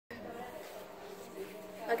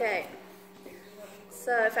Okay,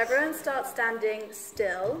 so if everyone starts standing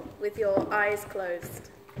still with your eyes closed.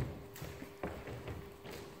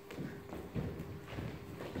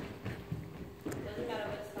 Doesn't matter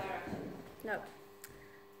which direction. No.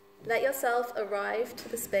 Let yourself arrive to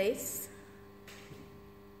the space.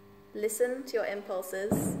 Listen to your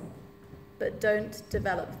impulses, but don't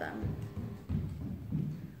develop them.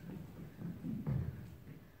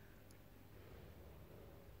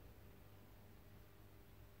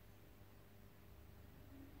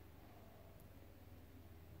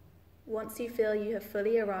 Once you feel you have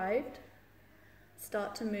fully arrived,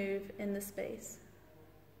 start to move in the space.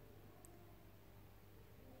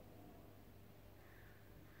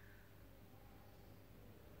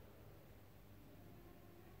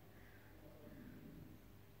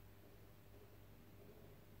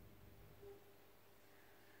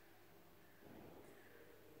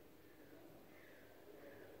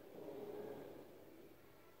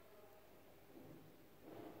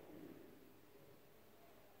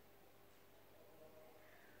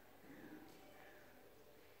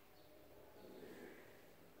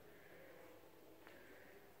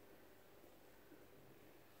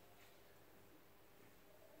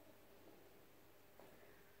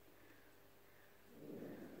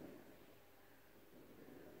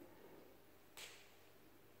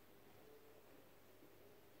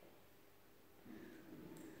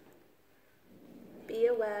 Be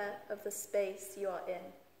aware of the space you are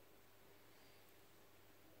in.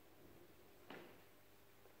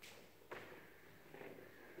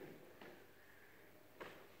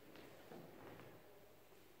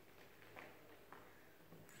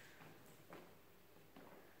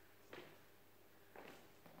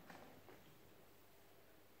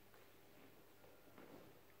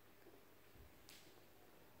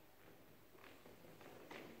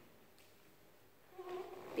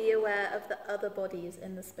 Be aware of the other bodies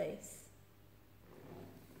in the space.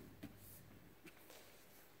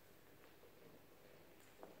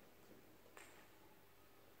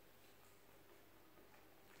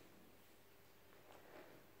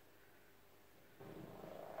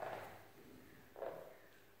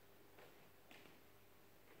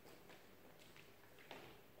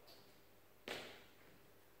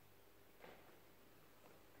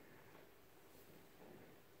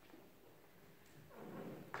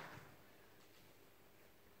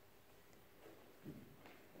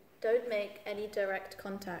 Don't make any direct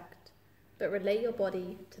contact, but relate your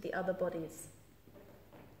body to the other bodies.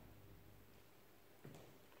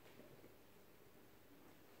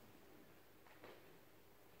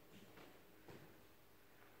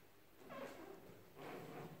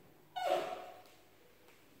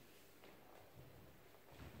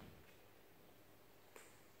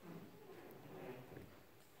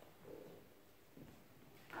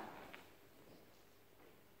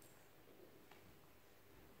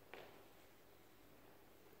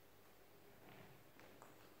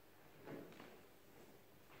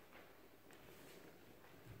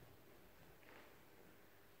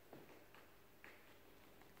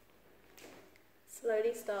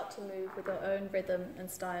 Slowly start to move with your own rhythm and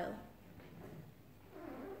style.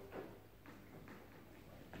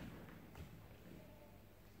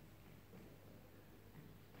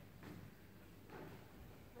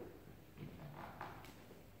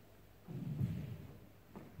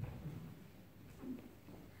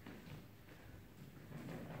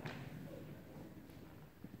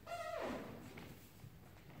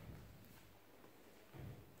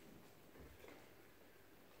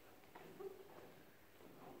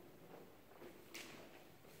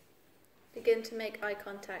 Begin to make eye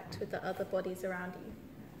contact with the other bodies around you.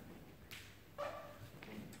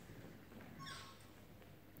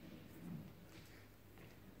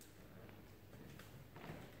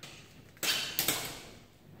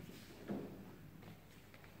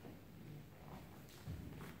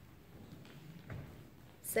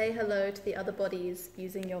 Say hello to the other bodies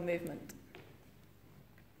using your movement.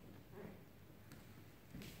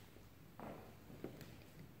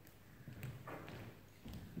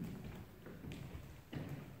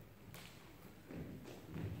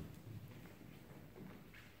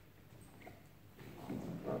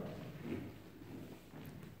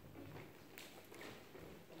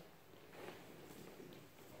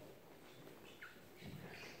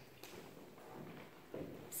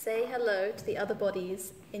 Say hello to the other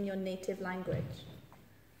bodies in your native language.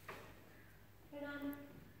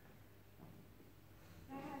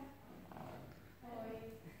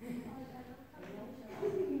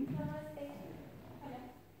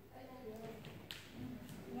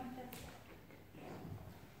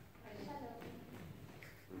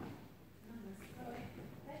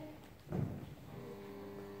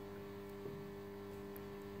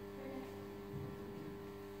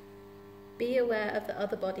 Be aware of the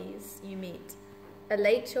other bodies you meet.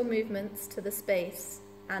 Elate your movements to the space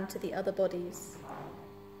and to the other bodies.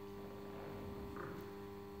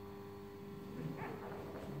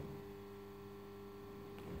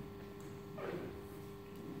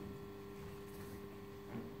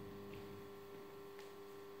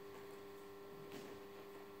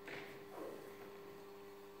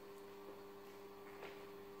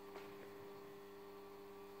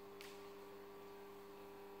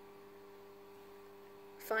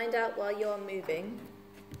 Find out while you're moving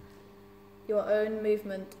your own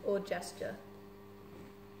movement or gesture.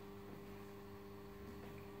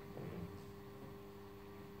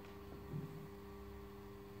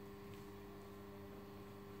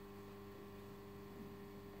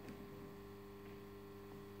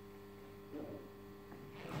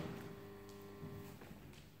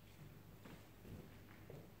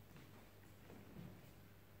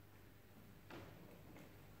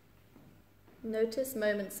 Notice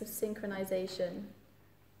moments of synchronization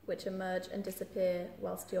which emerge and disappear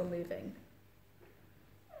whilst you're moving.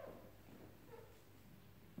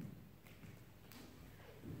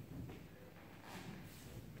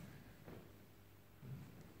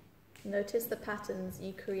 Notice the patterns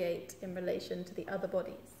you create in relation to the other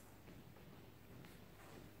bodies.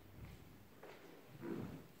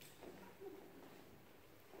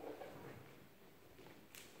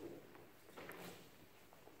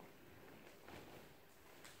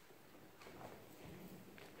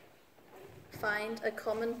 Find a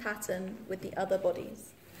common pattern with the other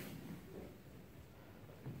bodies.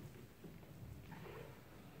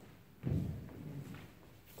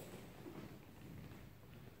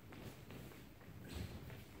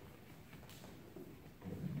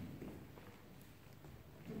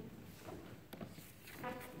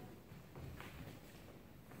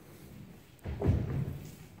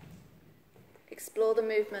 Explore the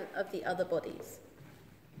movement of the other bodies.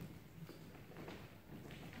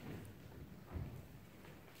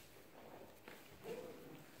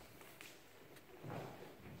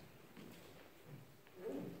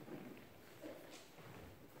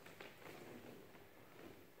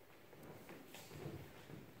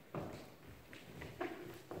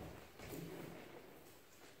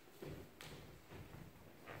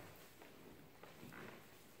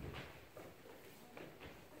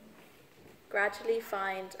 Gradually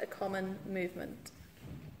find a common movement.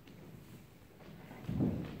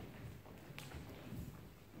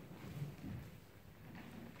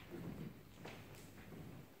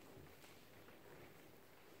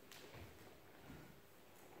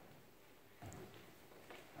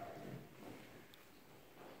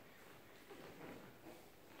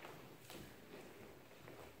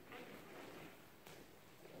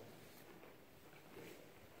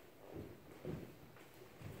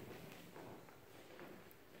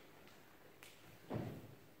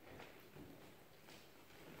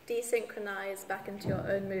 Desynchronize back into your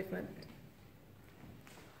own movement.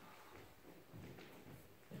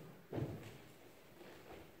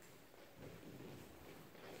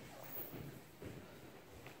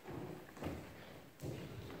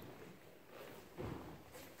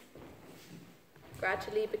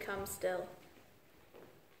 Gradually become still.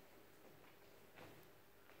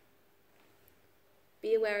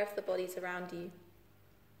 Be aware of the bodies around you.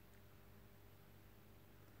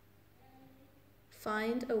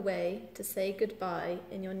 Find a way to say goodbye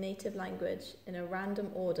in your native language in a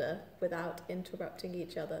random order without interrupting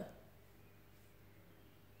each other.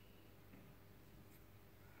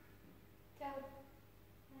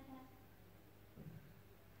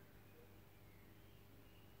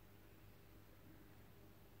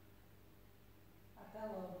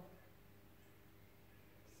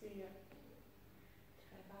 See ya.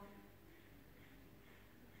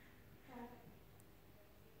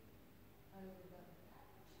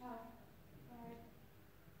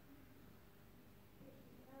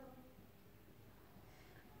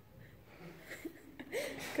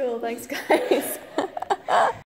 Cool, thanks guys.